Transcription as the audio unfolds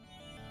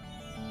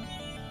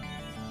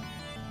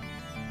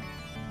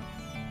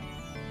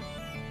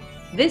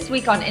This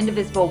week on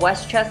Indivisible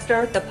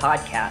Westchester, the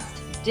podcast,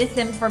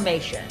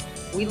 Disinformation.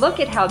 We look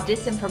at how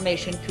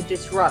disinformation could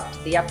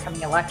disrupt the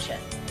upcoming election.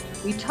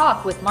 We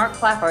talk with Mark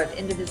Clapper of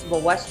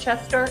Indivisible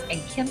Westchester and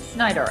Kim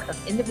Snyder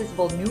of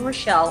Indivisible New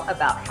Rochelle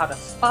about how to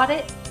spot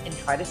it and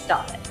try to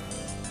stop it.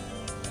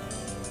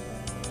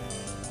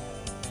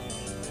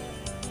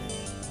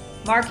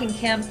 Mark and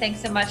Kim,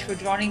 thanks so much for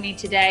joining me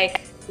today.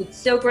 It's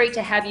so great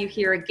to have you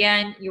here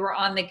again. You were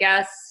on the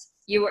guests.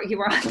 You were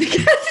on the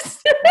guests.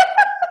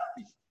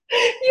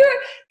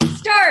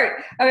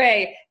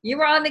 Okay. You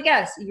were on the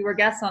guests. You were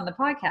guests on the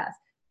podcast.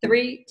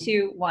 3,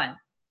 2, 1.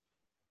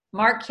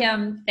 Mark,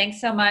 Kim,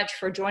 thanks so much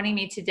for joining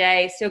me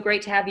today. So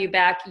great to have you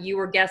back. You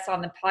were guests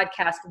on the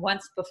podcast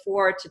once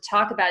before to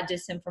talk about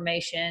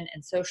disinformation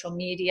and social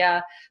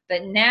media.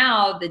 But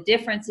now the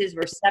difference is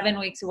we're 7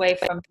 weeks away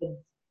from the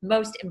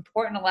most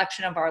important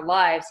election of our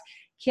lives.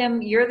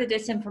 Kim, you're the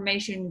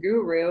disinformation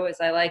guru,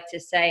 as I like to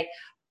say.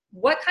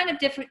 What kind of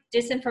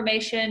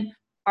disinformation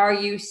are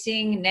you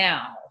seeing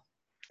now?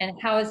 And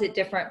how is it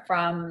different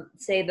from,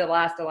 say, the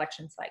last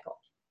election cycle?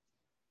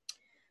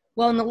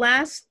 Well, in the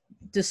last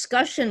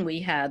discussion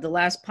we had, the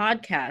last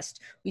podcast,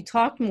 we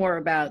talked more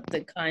about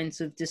the kinds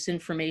of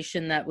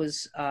disinformation that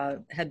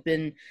had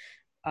been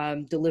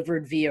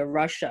delivered via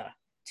Russia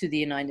to the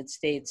United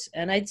States.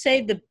 And I'd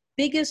say the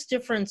biggest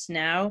difference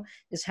now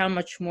is how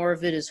much more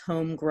of it is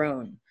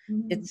homegrown.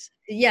 Mm-hmm.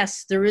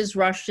 Yes, there is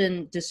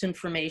Russian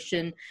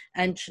disinformation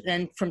and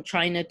from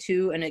China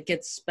too, and it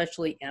gets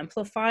especially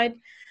amplified.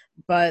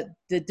 But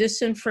the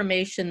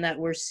disinformation that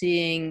we're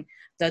seeing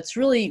that's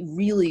really,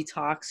 really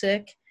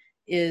toxic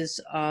is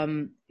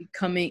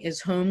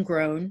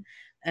homegrown.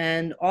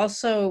 And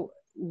also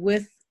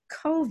with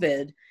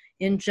COVID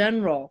in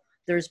general,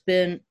 there's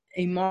been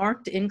a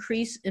marked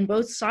increase in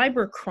both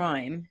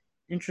cybercrime,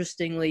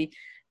 interestingly,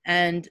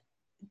 and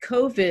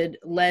COVID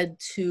led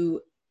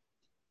to,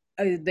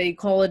 they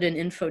call it an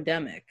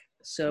infodemic.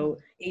 So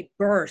a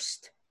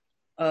burst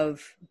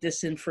of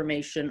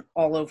disinformation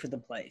all over the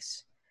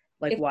place.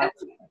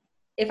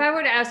 If I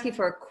were to ask you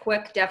for a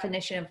quick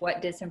definition of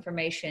what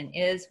disinformation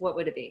is, what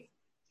would it be?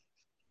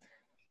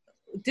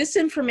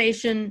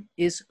 Disinformation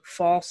is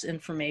false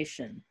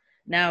information.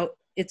 Now,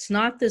 it's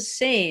not the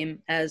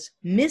same as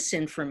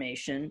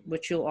misinformation,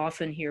 which you'll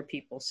often hear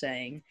people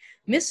saying.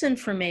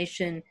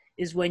 Misinformation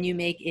is when you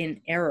make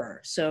an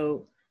error.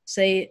 So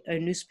say a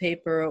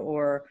newspaper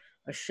or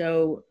a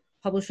show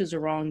publishes a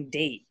wrong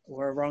date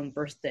or a wrong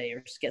birthday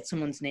or gets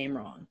someone's name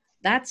wrong.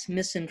 That's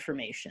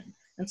misinformation.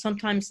 And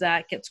sometimes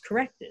that gets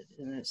corrected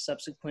in a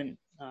subsequent,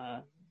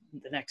 the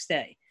next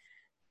day.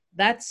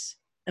 That's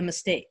a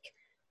mistake.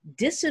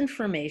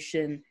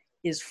 Disinformation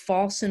is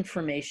false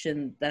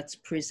information that's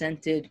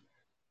presented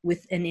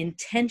with an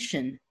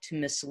intention to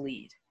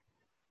mislead.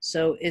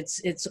 So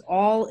it's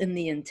all in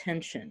the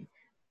intention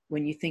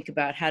when you think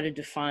about how to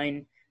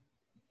define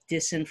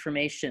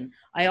disinformation.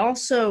 I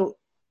also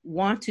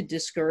want to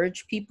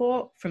discourage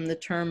people from the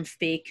term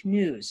fake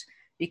news,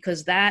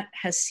 because that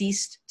has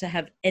ceased to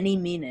have any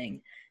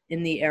meaning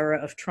in the era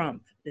of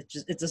Trump.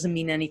 It doesn't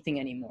mean anything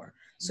anymore.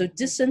 So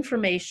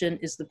disinformation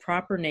is the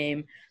proper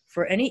name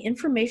for any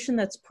information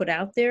that's put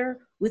out there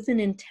with an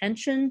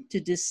intention to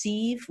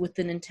deceive, with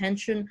an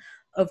intention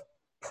of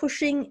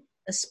pushing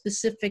a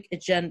specific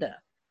agenda.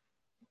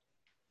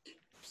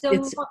 So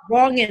it's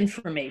wrong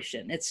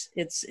information. It's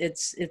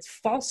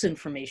false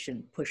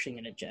information pushing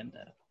an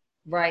agenda.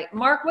 Right.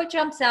 Mark, what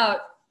jumps out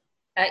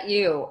at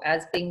you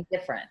as being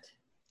different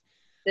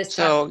this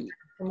time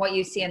from what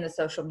you see in the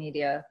social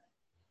media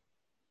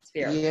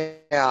sphere?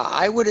 Yeah,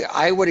 I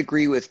would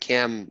agree with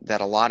Kim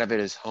that a lot of it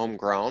is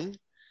homegrown.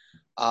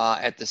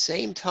 At the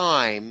same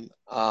time,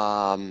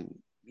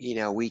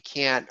 we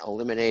can't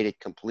eliminate it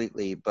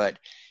completely, but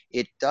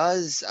it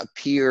does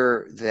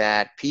appear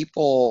that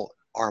people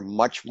are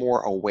much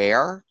more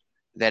aware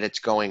that it's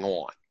going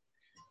on.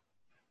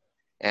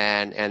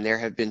 And there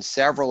have been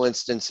several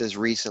instances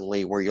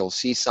recently where you'll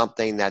see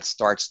something that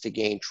starts to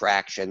gain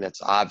traction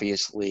that's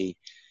obviously,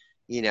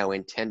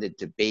 intended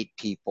to bait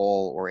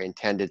people or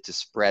intended to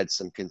spread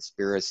some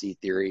conspiracy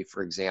theory,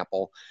 for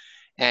example,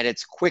 and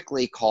it's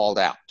quickly called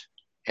out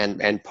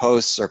and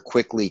posts are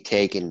quickly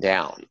taken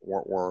down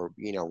or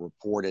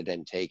reported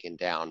and taken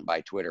down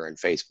by Twitter and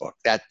Facebook.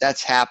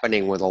 That's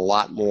happening with a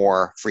lot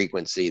more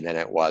frequency than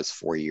it was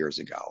 4 years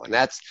ago. And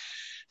that's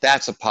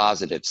a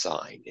positive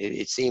sign.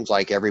 It seems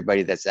like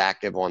everybody that's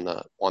active on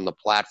the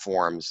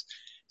platforms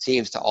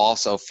seems to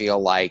also feel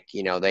like,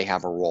 they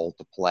have a role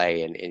to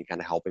play in kind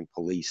of helping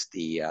police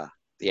the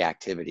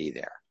activity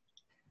there.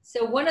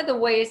 So one of the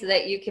ways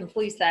that you can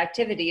police the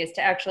activity is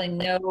to actually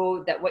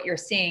know that what you're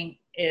seeing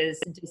is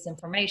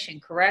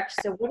disinformation, correct?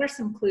 So what are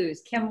some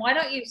clues? Kim, why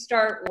don't you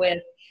start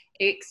with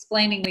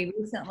explaining, we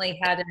recently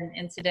had an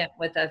incident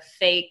with a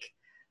fake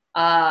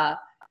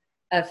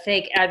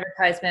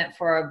advertisement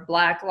for a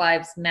Black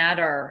Lives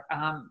Matter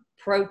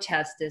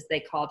protest, as they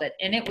called it,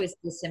 and it was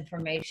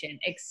disinformation.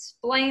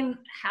 Explain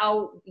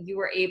how you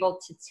were able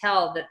to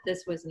tell that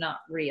this was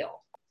not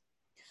real.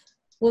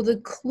 Well, the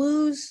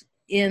clues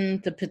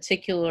in the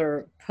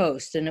particular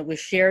post, and it was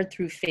shared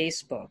through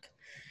Facebook,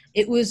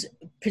 it was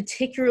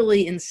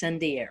particularly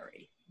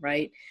incendiary,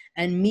 right?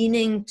 And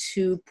meaning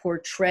to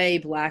portray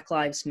Black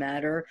Lives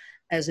Matter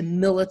as a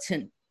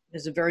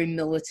very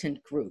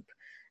militant group.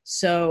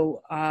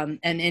 So, and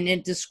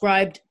it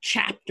described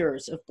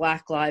chapters of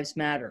Black Lives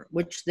Matter,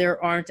 which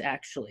there aren't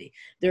actually.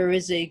 There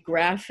is a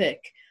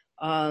graphic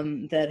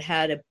that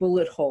had a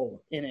bullet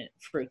hole in it,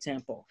 for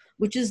example,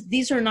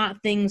 these are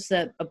not things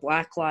that a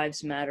Black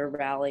Lives Matter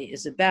rally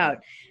is about.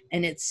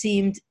 And it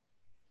seemed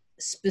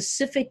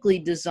specifically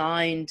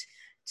designed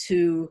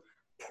to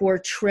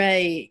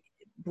portray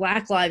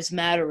Black Lives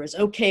Matter as,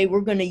 okay, we're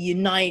going to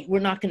unite, we're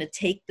not going to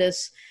take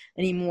this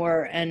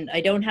anymore. And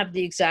I don't have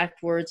the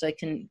exact words, I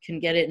can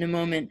get it in a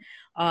moment,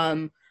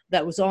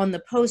 that was on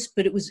the post,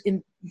 but it was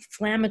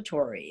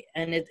inflammatory,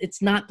 and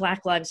it's not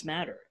Black Lives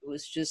Matter.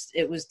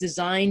 It was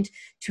designed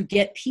to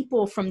get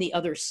people from the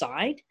other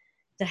side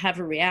to have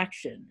a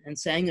reaction and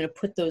say, I'm going to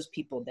put those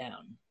people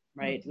down,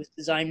 right? Mm-hmm. It was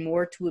designed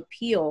more to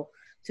appeal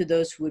to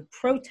those who would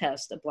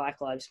protest a Black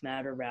Lives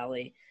Matter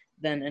rally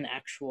than an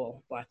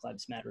actual Black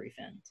Lives Matter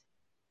event.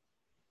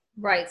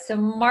 Right. So,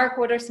 Mark,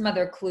 what are some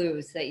other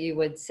clues that you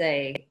would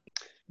say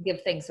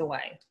give things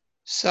away?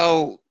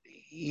 So,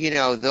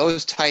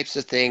 those types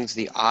of things,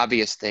 the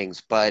obvious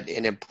things, but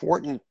an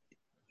important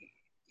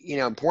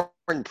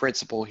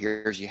principle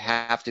here is you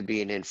have to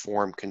be an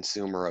informed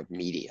consumer of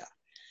media.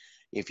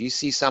 If you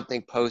see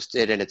something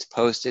posted and it's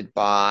posted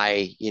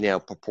by,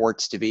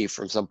 purports to be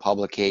from some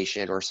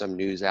publication or some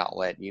news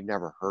outlet, you've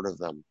never heard of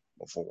them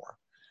before,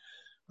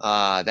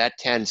 that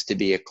tends to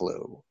be a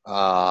clue.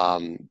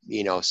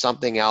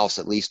 Something else,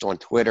 at least on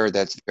Twitter,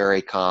 that's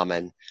very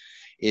common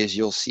is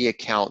you'll see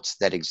accounts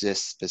that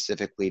exist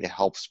specifically to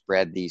help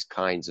spread these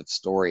kinds of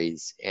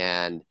stories.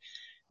 And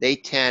they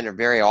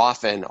very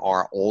often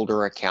are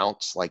older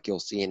accounts. Like you'll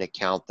see an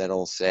account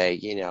that'll say,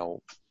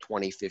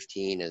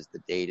 2015 is the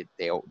date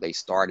they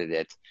started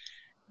it,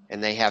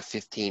 and they have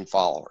 15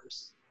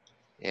 followers.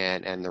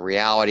 And the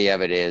reality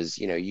of it is,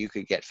 you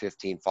could get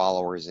 15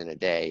 followers in a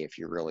day if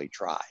you really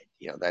tried.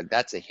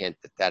 That's a hint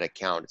that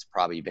account has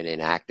probably been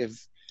inactive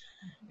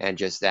and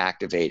just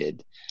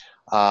activated.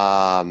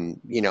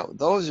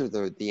 Those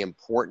are the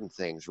important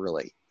things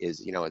really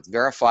is, it's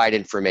verified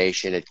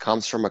information. It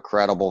comes from a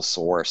credible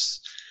source.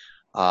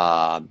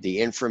 The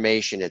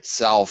information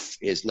itself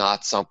is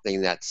not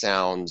something that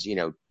sounds,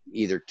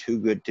 either too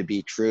good to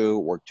be true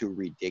or too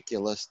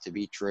ridiculous to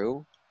be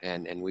true.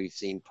 And we've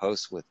seen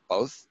posts with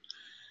both.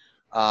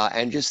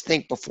 And just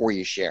think before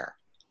you share.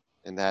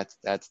 And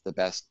that's the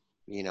best,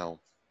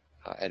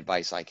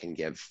 advice I can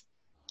give.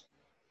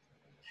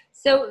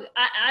 So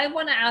I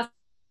want to ask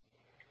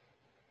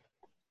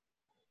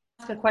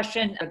a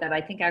question that I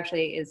think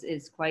actually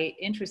is quite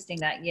interesting,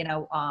 that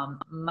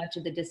much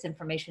of the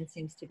disinformation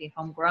seems to be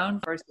homegrown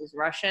versus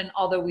Russian,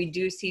 although we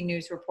do see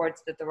news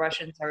reports that the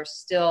Russians are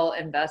still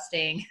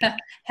investing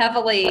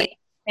heavily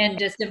in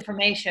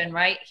disinformation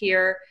right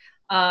here,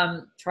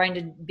 trying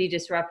to be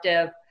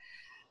disruptive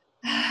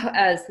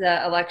as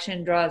the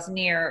election draws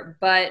near.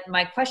 But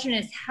my question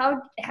is,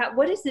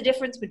 what is the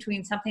difference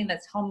between something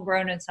that's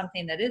homegrown and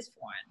something that is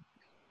foreign?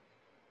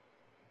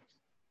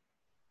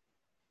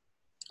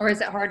 Or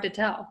is it hard to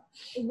tell?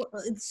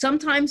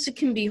 Sometimes it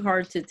can be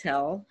hard to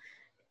tell,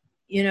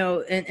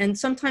 and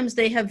sometimes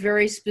they have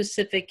very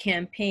specific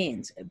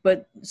campaigns,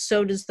 but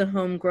so does the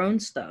homegrown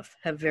stuff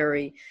have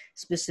very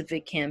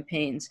specific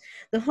campaigns.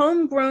 The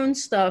homegrown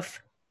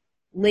stuff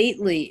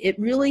lately, it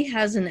really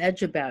has an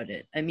edge about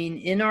it. I mean,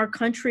 in our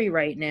country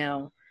right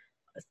now,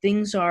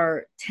 things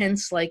are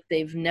tense like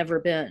they've never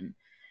been.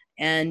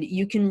 And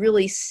you can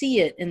really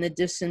see it in the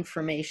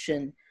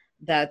disinformation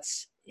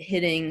that's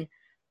hitting,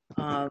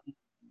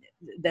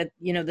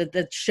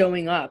 that's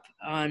showing up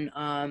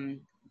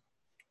on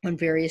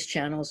various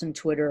channels and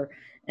Twitter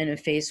and on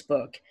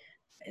Facebook.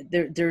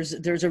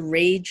 There's a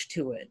rage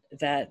to it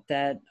that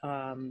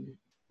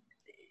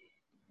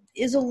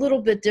is a little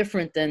bit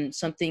different than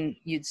something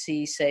you'd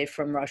see, say,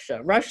 from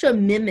Russia. Russia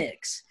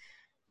mimics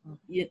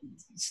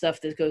stuff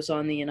that goes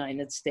on in the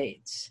United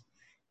States.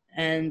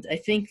 And I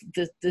think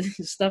the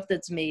stuff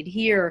that's made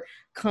here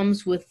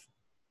comes with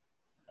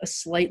a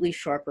slightly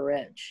sharper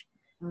edge.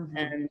 Mm-hmm.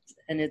 And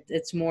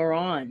it's more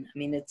on. I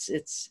mean,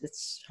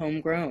 it's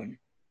homegrown.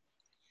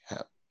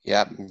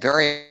 Yeah,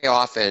 very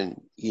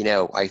often,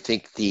 I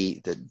think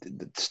the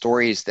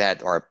stories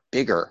that are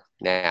bigger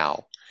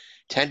now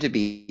tend to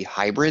be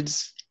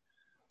hybrids,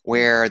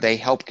 where they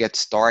help get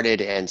started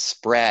and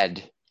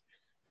spread,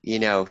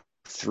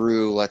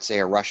 through, let's say,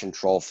 a Russian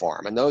troll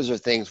farm. And those are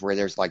things where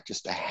there's like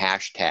just a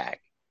hashtag,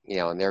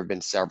 and there have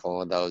been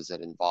several of those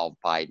that involve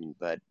Biden,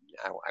 but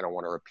I don't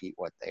want to repeat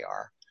what they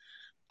are.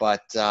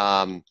 But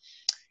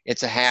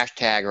it's a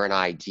hashtag or an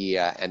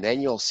idea. And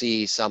then you'll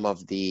see some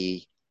of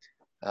the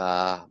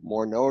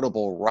more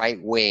notable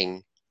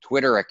right-wing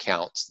Twitter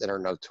accounts that are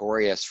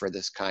notorious for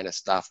this kind of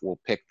stuff will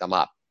pick them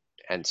up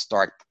and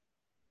start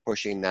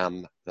pushing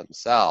them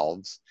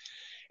themselves.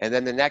 And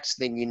then the next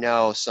thing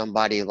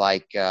somebody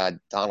like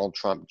Donald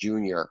Trump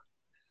Jr.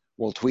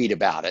 will tweet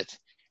about it.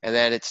 and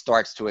then it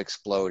starts to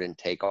explode and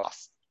take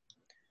off.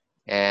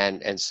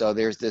 And so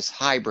there's this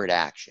hybrid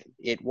action.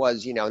 It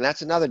was, and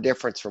that's another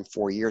difference from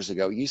 4 years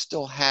ago. You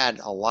still had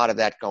a lot of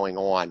that going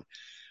on,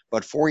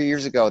 but 4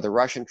 years ago, the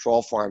Russian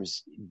troll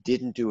farms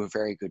didn't do a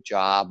very good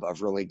job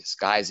of really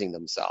disguising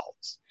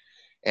themselves.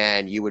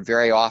 And you would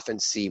very often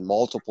see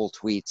multiple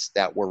tweets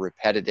that were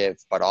repetitive,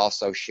 but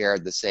also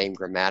shared the same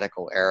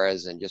grammatical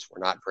errors and just were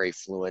not very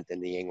fluent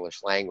in the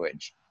English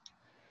language.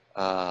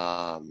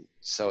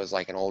 So it's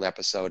like an old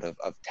episode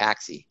of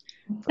Taxi,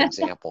 for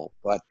example.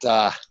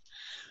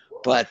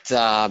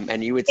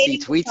 And you would see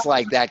tweets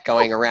like that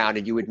going around,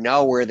 and you would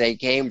know where they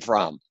came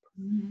from.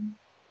 Mm-hmm.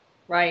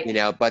 Right.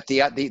 But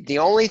the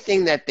only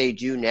thing that they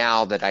do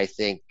now that I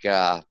think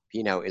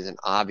is an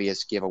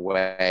obvious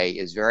giveaway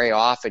is very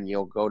often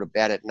you'll go to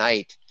bed at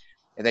night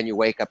and then you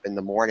wake up in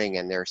the morning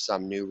and there's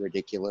some new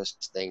ridiculous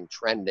thing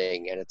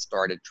trending, and it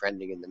started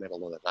trending in the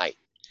middle of the night.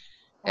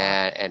 Wow.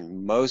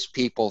 And most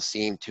people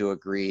seem to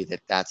agree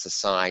that that's a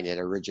sign it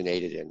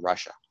originated in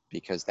Russia,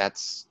 because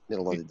that's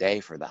middle of the day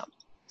for them.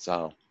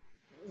 So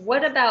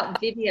what about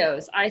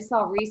videos? I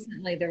saw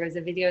recently there was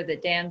a video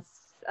that Dan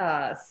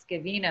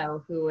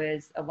Scavino, who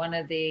is one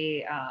of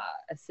the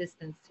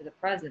assistants to the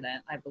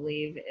president, I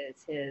believe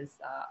is his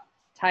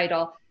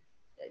title,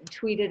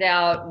 tweeted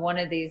out one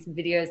of these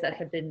videos that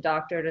had been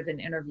doctored of an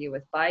interview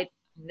with Biden.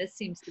 And this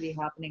seems to be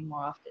happening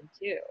more often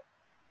too.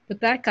 But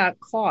that got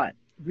caught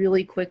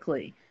really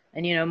quickly.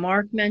 And,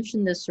 Mark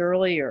mentioned this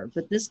earlier,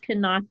 but this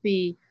cannot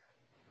be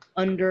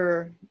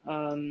understated,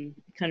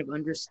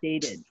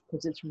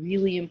 because it's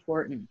really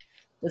important.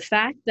 The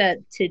fact that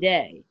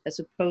today, as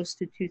opposed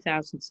to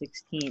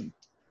 2016,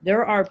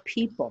 there are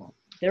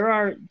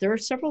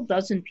several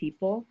dozen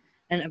people,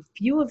 and a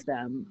few of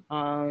them,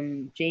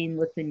 Jane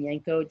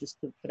Litvinenko, just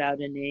to put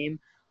out a name,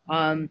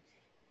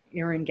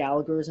 Erin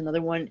Gallagher is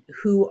another one,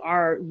 who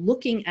are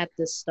looking at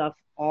this stuff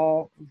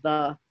all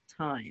the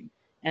time.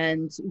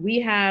 And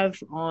we have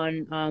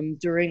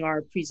during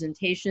our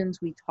presentations,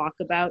 we talk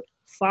about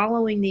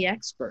following the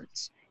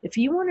experts. If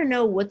you want to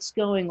know what's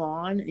going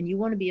on and you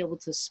want to be able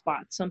to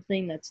spot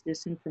something that's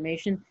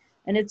disinformation,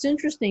 and it's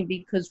interesting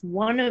because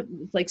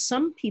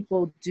some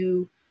people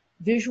do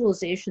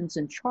visualizations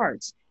and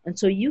charts. And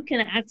so you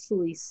can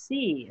actually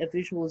see a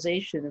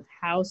visualization of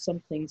how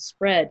something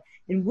spread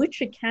and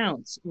which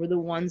accounts were the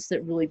ones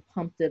that really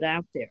pumped it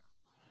out there,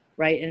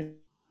 right? And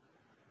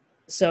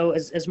so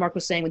as Mark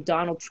was saying, when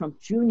Donald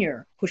Trump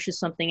Jr. pushes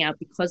something out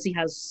because he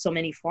has so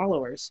many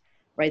followers,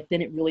 right,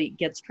 then it really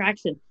gets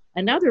traction.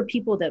 And now there are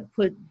people that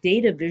put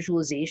data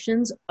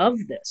visualizations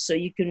of this, so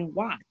you can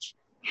watch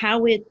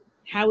how it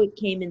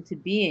came into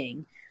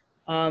being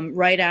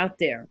right out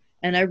there.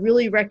 And I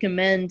really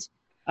recommend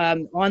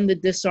on the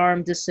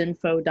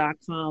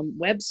disarmdisinfo.com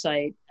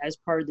website, as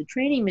part of the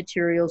training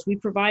materials, we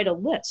provide a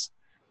list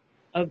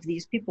of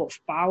these people.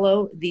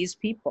 Follow these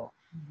people.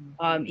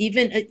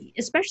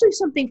 Especially if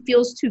something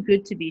feels too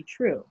good to be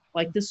true.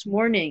 Like this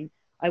morning,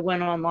 I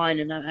went online,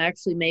 and I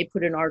actually may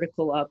put an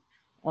article up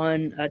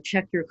on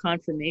check your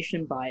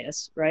confirmation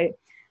bias, right?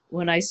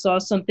 When I saw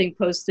something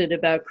posted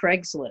about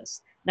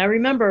Craigslist. Now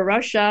remember,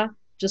 Russia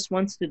just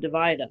wants to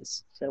divide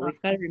us. So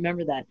we've got to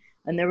remember that.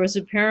 And there was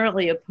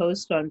apparently a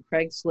post on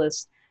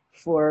Craigslist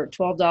for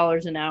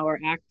 $12 an hour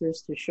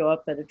actors to show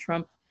up at a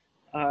Trump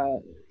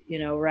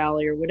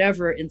rally or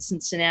whatever in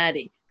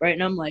Cincinnati, right?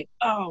 And I'm like,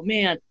 oh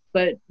man,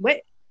 but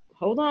wait,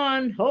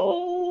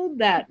 hold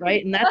that,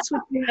 right? And that's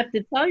what you have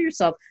to tell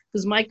yourself,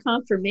 because my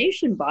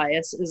confirmation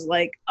bias is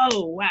like,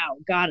 oh, wow,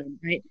 got him,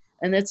 right?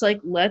 And it's like,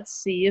 let's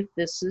see if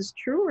this is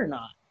true or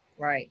not.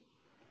 Right.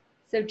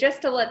 So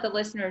just to let the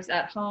listeners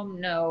at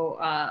home know,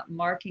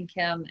 Mark and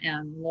Kim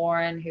and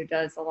Lauren, who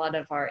does a lot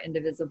of our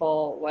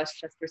Indivisible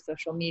Westchester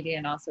social media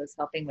and also is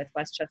helping with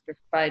Westchester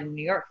Pride and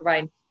New York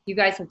Pride, you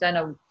guys have done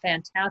a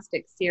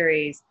fantastic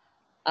series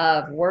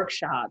of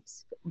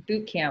workshops,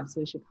 boot camps,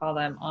 we should call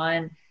them,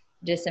 on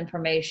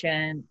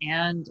disinformation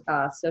and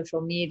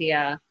social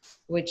media,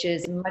 which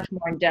is much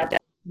more in depth of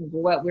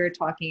what we're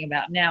talking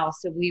about now.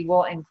 So we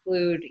will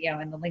include,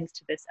 in the links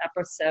to this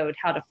episode,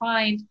 how to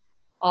find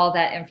all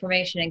that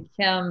information. And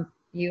Kim,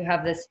 you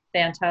have this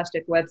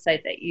fantastic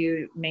website that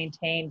you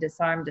maintain,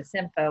 Disarm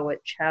Disinfo,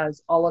 which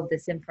has all of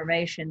this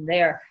information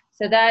there.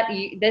 So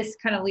this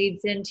kind of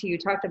leads into, you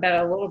talked about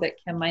it a little bit,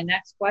 Kim. My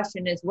next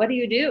question is, what do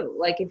you do?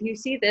 Like, if you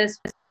see this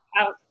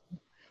out,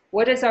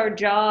 what is our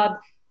job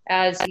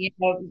as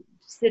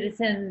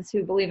citizens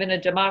who believe in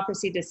a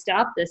democracy to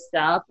stop this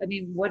stuff? I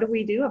mean, what do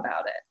we do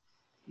about it?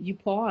 You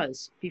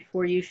pause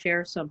before you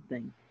share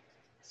something.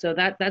 So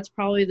that's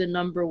probably the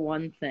number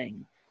one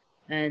thing.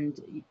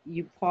 And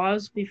you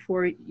pause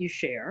before you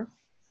share,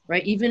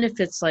 right? Even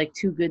if it's like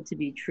too good to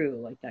be true,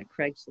 like that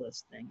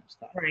Craigslist thing.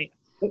 Stop. Right.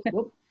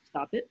 Whoop,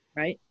 stop it,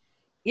 right?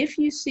 If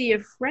you see a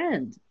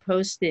friend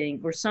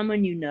posting, or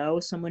someone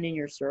someone in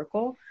your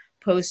circle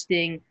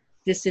posting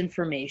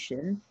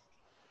disinformation,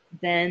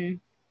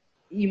 then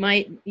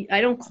I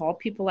don't call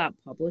people out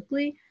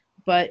publicly,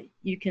 but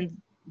you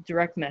can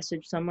direct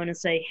message someone and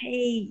say,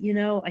 hey,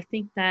 I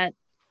think that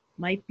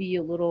might be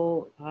a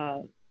little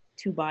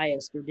too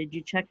biased, or did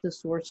you check the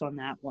source on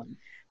that one?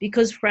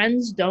 Because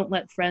friends don't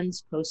let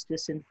friends post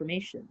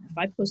disinformation. If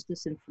I post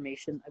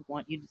disinformation, I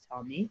want you to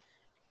tell me,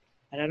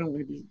 and I don't want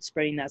to be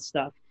spreading that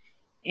stuff.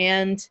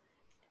 And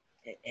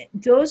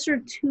those are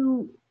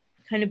two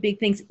kind of big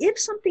things. If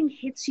something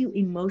hits you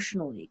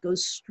emotionally,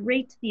 goes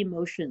straight to the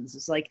emotions,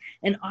 it's like,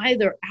 and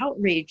either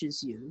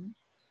outrages you,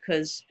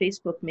 because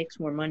Facebook makes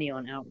more money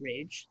on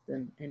outrage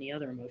than any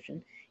other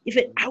emotion. If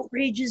it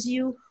outrages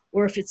you,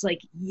 or if it's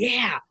like,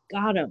 yeah,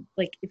 got him.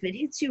 Like if it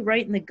hits you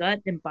right in the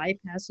gut and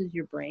bypasses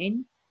your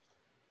brain,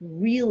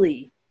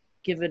 really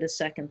give it a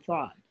second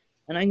thought.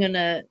 And I'm going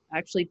to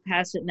actually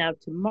pass it now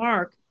to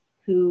Mark,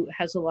 who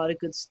has a lot of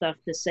good stuff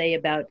to say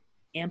about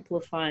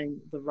amplifying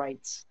the right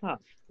stuff.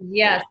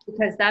 Yes,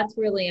 because that's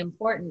really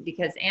important,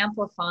 because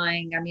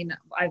amplifying, I mean,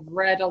 I've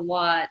read a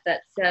lot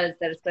that says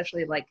that,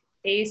 especially like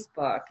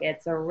Facebook,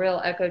 it's a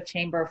real echo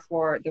chamber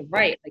for the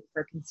right, like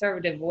for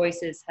conservative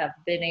voices have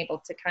been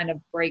able to kind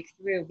of break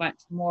through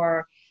much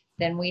more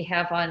than we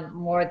have on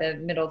more the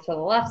middle to the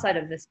left side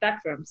of the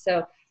spectrum.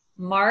 So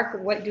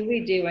Mark, what do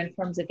we do in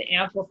terms of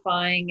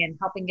amplifying and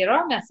helping get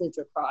our message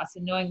across,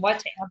 and knowing what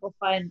to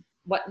amplify and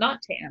what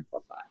not to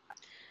amplify?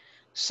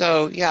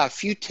 So yeah, a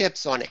few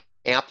tips on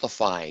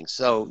amplifying.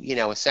 So,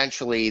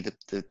 essentially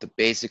the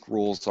basic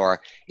rules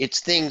are, it's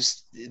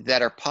things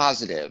that are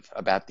positive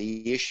about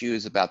the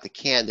issues, about the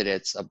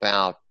candidates,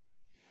 about,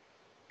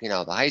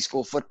 the high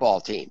school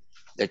football team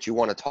that you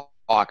want to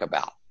talk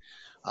about.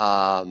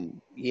 And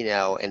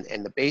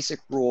the basic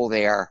rule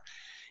there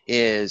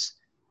is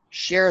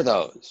share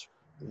those,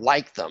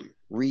 like them,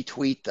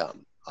 retweet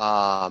them.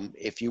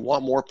 If you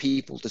want more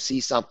people to see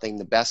something,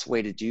 the best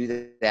way to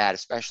do that,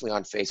 especially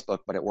on Facebook,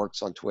 but it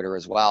works on Twitter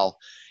as well,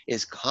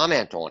 is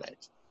comment on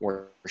it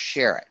or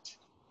share it.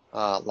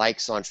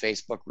 Likes on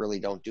Facebook really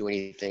don't do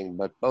anything,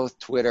 but both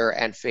Twitter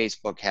and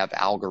Facebook have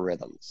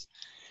algorithms.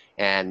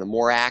 And the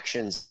more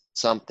actions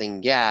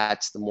something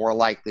gets, the more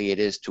likely it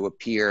is to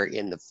appear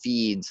in the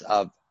feeds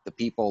of the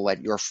people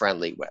that you're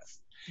friendly with.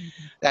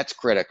 Mm-hmm. That's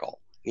critical.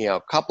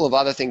 A couple of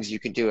other things you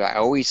can do. I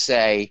always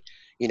say,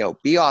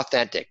 be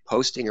authentic,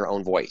 post in your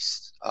own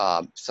voice.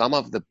 Some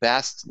of the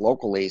best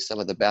locally, some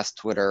of the best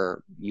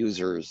Twitter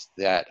users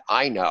that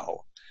I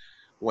know,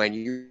 when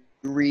you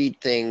read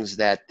things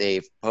that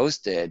they've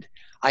posted,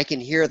 I can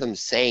hear them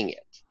saying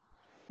it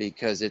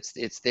because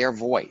it's their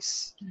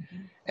voice.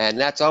 Mm-hmm. And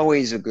that's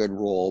always a good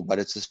rule, but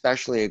it's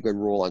especially a good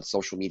rule on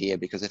social media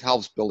because it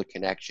helps build a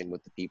connection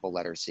with the people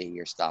that are seeing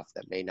your stuff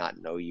that may not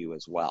know you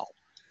as well.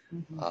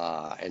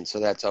 Mm-hmm. And so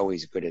that's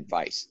always good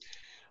advice.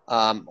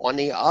 On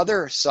the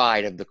other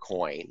side of the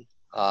coin,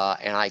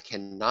 and I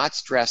cannot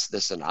stress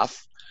this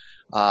enough,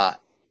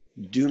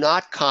 do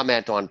not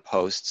comment on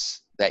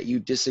posts that you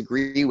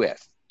disagree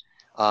with.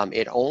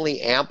 It only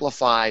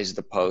amplifies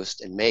the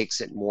post and makes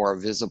it more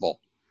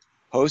visible.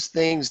 Post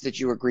things that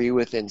you agree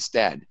with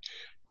instead.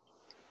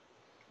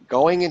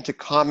 Going into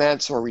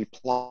comments or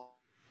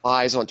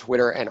replies on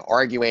Twitter and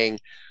arguing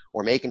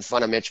or making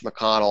fun of Mitch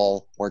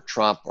McConnell or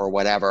Trump or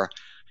whatever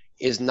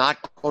is not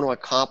going to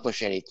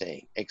accomplish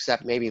anything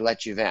except maybe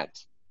let you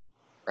vent,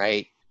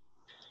 right?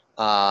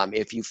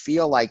 If you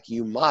feel like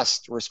you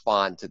must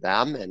respond to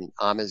them, and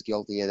I'm as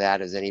guilty of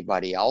that as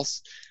anybody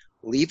else,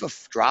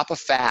 drop a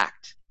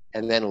fact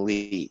and then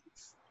leave.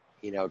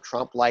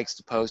 Trump likes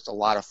to post a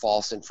lot of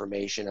false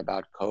information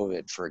about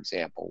COVID, for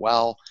example.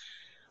 Well,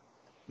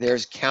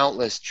 there's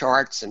countless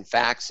charts and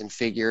facts and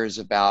figures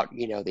about,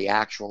 the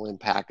actual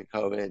impact of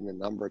COVID and the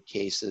number of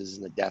cases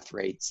and the death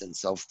rates and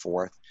so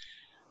forth.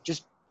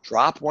 Just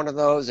drop one of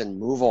those and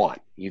move on.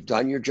 You've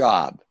done your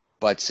job.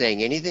 But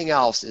saying anything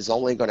else is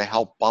only going to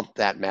help bump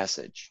that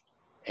message.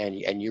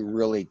 And you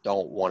really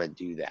don't want to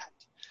do that.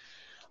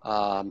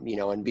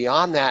 And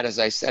beyond that, as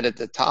I said at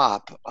the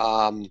top,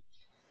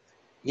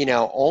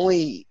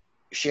 only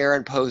share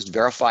and post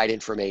verified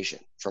information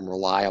from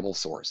reliable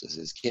sources.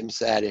 As Kim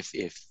said, if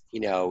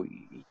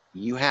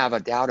you have a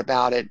doubt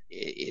about it,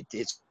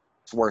 it's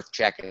worth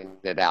checking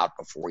it out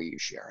before you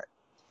share it.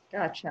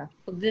 Gotcha.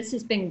 Well, this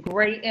has been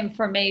great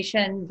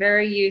information,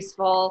 very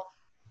useful.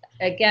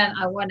 Again,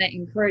 I want to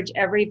encourage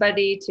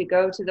everybody to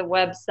go to the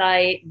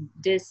website,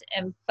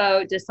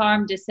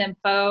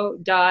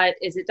 disarmdisinfo.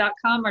 Is it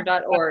 .com or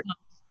 .org?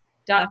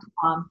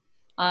 .com.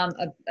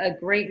 A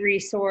great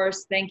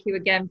resource. Thank you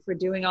again for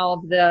doing all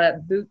of the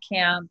boot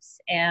camps,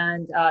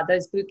 and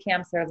those boot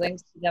camps, there are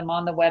links to them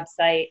on the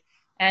website.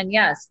 And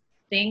yes,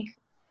 think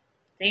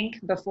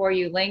before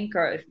you link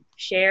or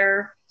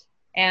share,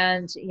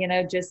 and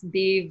just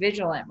be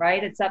vigilant,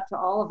 right? It's up to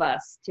all of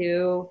us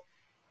to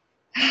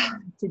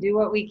do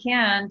what we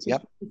can to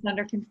keep this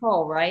under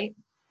control, right?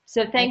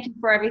 So thank you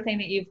for everything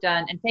that you've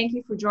done, and thank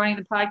you for joining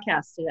the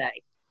podcast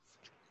today.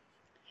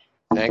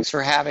 Thanks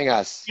for having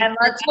us. And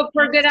let's hope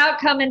for a good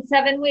outcome in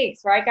 7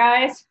 weeks, right,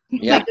 guys?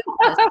 Yeah.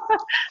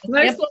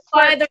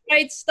 Amplify the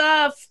right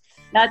stuff.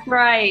 That's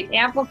right.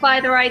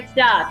 Amplify the right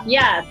stuff.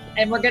 Yes.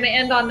 And we're going to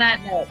end on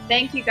that note.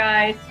 Thank you,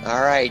 guys.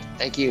 All right.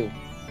 Thank you.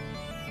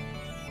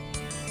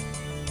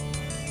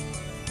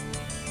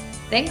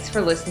 Thanks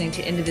for listening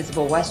to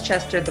Indivisible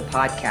Westchester, the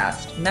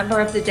podcast, member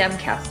of the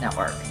Demcast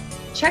Network.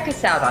 Check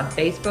us out on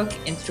Facebook,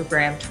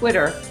 Instagram,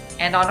 Twitter,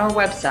 and on our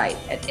website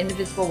at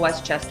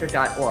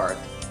indivisiblewestchester.org.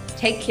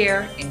 Take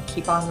care and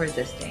keep on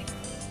resisting.